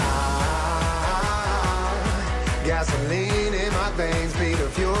gasoline in my veins, be the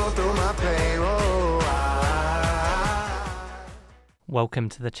fuel through my pain. Welcome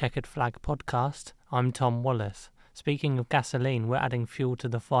to the Checkered Flag podcast. I'm Tom Wallace. Speaking of gasoline, we're adding fuel to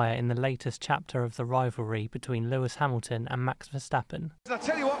the fire in the latest chapter of the rivalry between Lewis Hamilton and Max Verstappen. I'll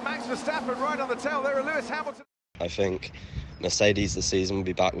tell you what, Max Verstappen right on the tail there of Lewis Hamilton. I think Mercedes this season will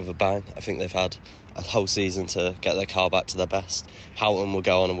be back with a bang. I think they've had a whole season to get their car back to their best. Hamilton will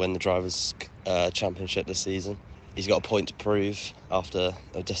go on and win the Drivers' Championship this season. He's got a point to prove after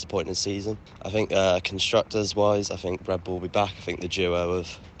a disappointing season. I think constructors-wise, I think Red Bull will be back. I think the duo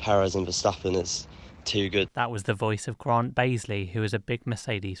of Perez and Verstappen is too good. That was the voice of Grant Baisley, who is a big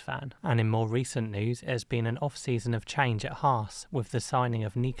Mercedes fan. And in more recent news, there's been an off-season of change at Haas with the signing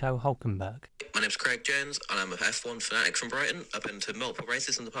of Nico Hülkenberg. My name's Craig Jones and I'm a F1 fanatic from Brighton. I've been to multiple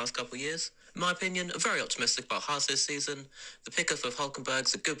races in the past couple of years. In my opinion, I'm very optimistic about Haas this season. The pickup of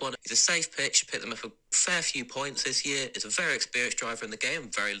Hülkenberg's a good one. He's a safe pick, should pick them up a fair few points this year. He's a very experienced driver in the game.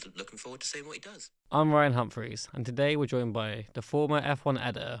 I'm very looking forward to seeing what he does. I'm Ryan Humphreys, and today we're joined by the former F1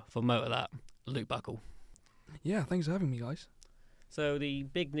 editor for MotorLap, Luke Buckle. Yeah, thanks for having me, guys. So the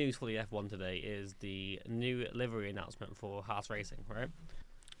big news for the F1 today is the new livery announcement for Haas Racing, right?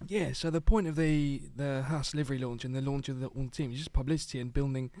 Yeah, so the point of the Haas livery launch and the launch of the team is just publicity and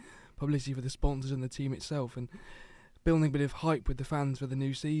building publicity for the sponsors and the team itself, and building a bit of hype with the fans for the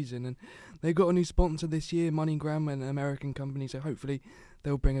new season. And they've got a new sponsor this year, MoneyGram, an American company, so hopefully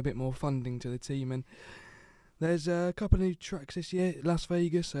they'll bring a bit more funding to the team. And there's a couple of new tracks this year. Las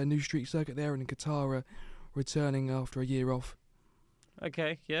Vegas, a new street circuit there, and Qatar returning after a year off.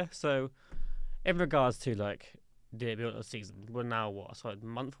 Okay, yeah, so in regards to the build of the season, we're now a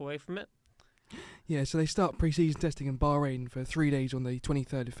month away from it? Yeah, so they start pre-season testing in Bahrain for 3 days on the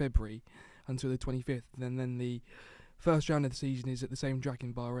 23rd of February until the 25th, and then the first round of the season is at the same track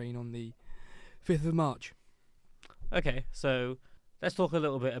in Bahrain on the 5th of March. Okay, so let's talk a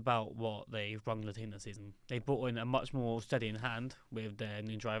little bit about what they've run the team this season. They brought in a much more steady in hand with their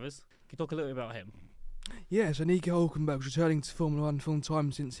new drivers. Can you talk a little bit about him? Yeah, so Nico Hülkenberg's returning to Formula 1 full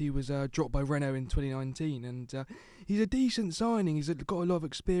time since he was dropped by Renault in 2019, and he's a decent signing. He's got a lot of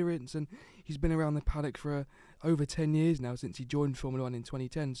experience, and he's been around the paddock for over 10 years now since he joined Formula 1 in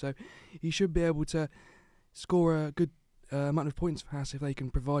 2010, so he should be able to score a good amount of points for Haas if they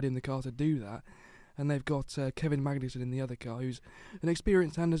can provide him the car to do that. And they've got Kevin Magnussen in the other car, who's an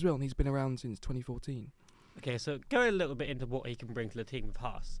experienced hand as well, and he's been around since 2014. Okay, so going a little bit into what he can bring to the team with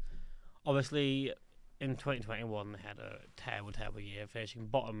Haas. Obviously, in 2021, they had a terrible year, finishing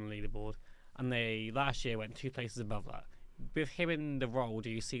bottom of the leaderboard, and they last year went 2 places above that. With him in the role,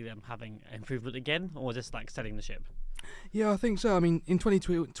 do you see them having improvement again, or just setting the ship? Yeah, I think so. I mean, in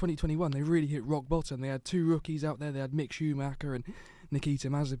 2021, they really hit rock bottom. They had 2 rookies out there. They had Mick Schumacher and Nikita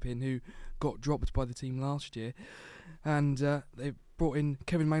Mazepin, who got dropped by the team last year. And they brought in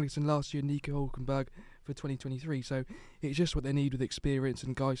Kevin Magnussen last year and Nico Hülkenberg for 2023. So it's just what they need with experience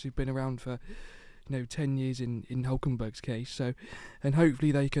and guys who've been around for 10 years in Hülkenberg's case. So, and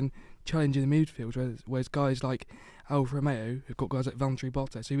hopefully they can challenge in the midfield, whereas guys like Alfa Romeo have got guys like Valtteri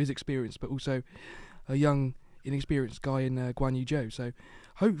Bottas, who is experienced, but also a young, inexperienced guy in Guan Yu Zhou. So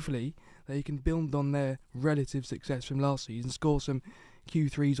hopefully they can build on their relative success from last season, score some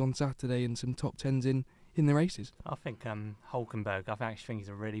Q3s on Saturday and some top 10s in the races. I think Hülkenberg, I actually think he's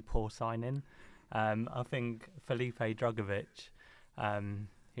a really poor signing. I think Felipe Drugovich,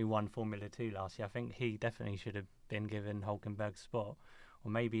 who won Formula 2 last year, I think he definitely should have been given Hülkenberg's spot,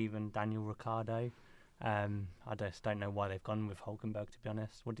 or maybe even Daniel Ricciardo. I just don't know why they've gone with Hülkenberg, to be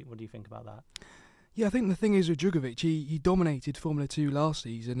honest. What do you think about that? Yeah, I think the thing is with Drugovich, he dominated Formula 2 last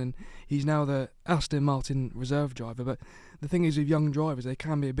season, and he's now the Aston Martin reserve driver. But the thing is with young drivers, they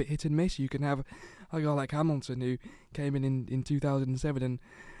can be a bit hit and miss. You can have a guy like Hamilton, who came in 2007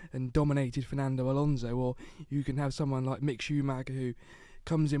 and dominated Fernando Alonso, or you can have someone like Mick Schumacher, who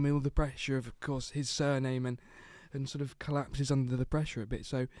comes in with all the pressure of course, his surname and sort of collapses under the pressure a bit.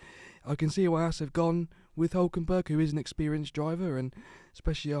 So I can see why Haas have gone with Hülkenberg, who is an experienced driver, and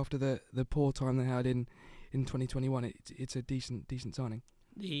especially after the poor time they had in 2021, it's a decent signing.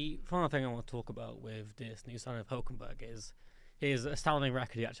 The final thing I want to talk about with this new signing of Hülkenberg is his astounding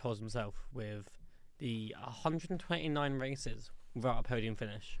record he actually holds himself with the 129 races without a podium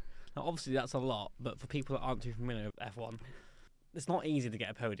finish. Now obviously that's a lot, but for people that aren't too familiar with F1, it's not easy to get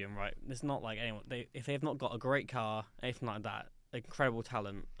a podium, right? It's not like anyone. If they've not got a great car, anything like that, incredible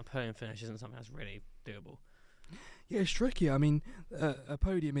talent, a podium finish isn't something that's really doable. Yeah, it's tricky. I mean, a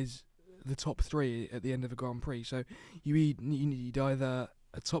podium is the top 3 at the end of a Grand Prix, so you need either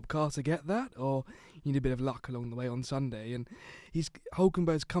a top car to get that, or you need a bit of luck along the way on Sunday. And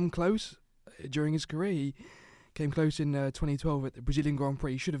Hülkenberg's come close during his career. He came close in 2012 at the Brazilian Grand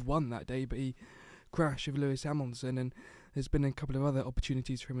Prix. He should have won that day, but he crashed with Lewis Hamilton, and there's been a couple of other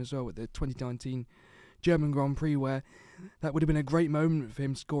opportunities for him as well at the 2019 German Grand Prix, where that would have been a great moment for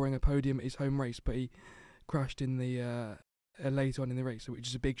him scoring a podium at his home race, but he crashed in the later on in the race, which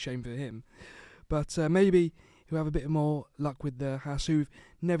is a big shame for him. But maybe he'll have a bit more luck with the Haas, who've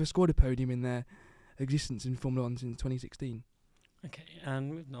never scored a podium in their existence in Formula 1 since 2016. Okay,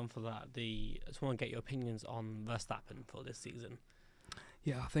 and moving on for that, I just want to get your opinions on Verstappen for this season.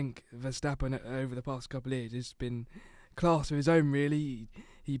 Yeah, I think Verstappen over the past couple of years has been class of his own, really.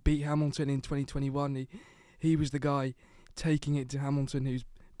 He beat Hamilton in 2021. He was the guy taking it to Hamilton, who's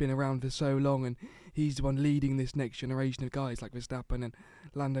been around for so long, and he's the one leading this next generation of guys like Verstappen and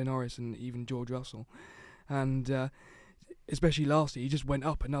Lando Norris and even George Russell. And especially last year, he just went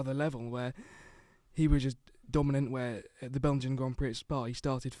up another level where he was just dominant, where at the Belgian Grand Prix at Spa he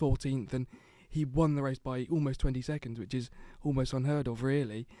started 14th and he won the race by almost 20 seconds, which is almost unheard of,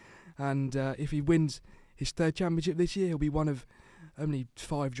 really. And if he wins his third championship this year, he'll be one of only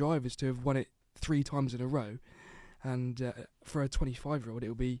 5 drivers to have won it 3 times in a row. And for a 25-year-old,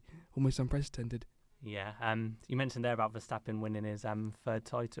 it'll be almost unprecedented. Yeah, you mentioned there about Verstappen winning his third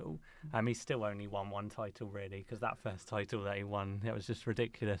title. He's still only won 1 title, really, because that first title that he won, it was just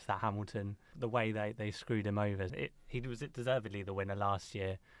ridiculous that Hamilton, the way they screwed him over. He was deservedly the winner last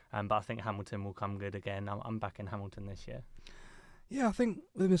year, but I think Hamilton will come good again. I'm backing Hamilton this year. Yeah, I think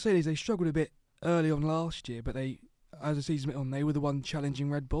with Mercedes, they struggled a bit early on last year, but as the season went on, they were the one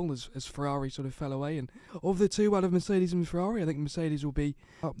challenging Red Bull as Ferrari sort of fell away. And of the two, out of Mercedes and Ferrari, I think Mercedes will be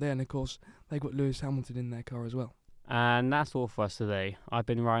up there. And of course, they've got Lewis Hamilton in their car as well. And that's all for us today. I've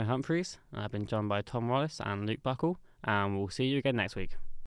been Ryan Humphries, and I've been joined by Tom Wallace and Luke Buckle, and we'll see you again next week.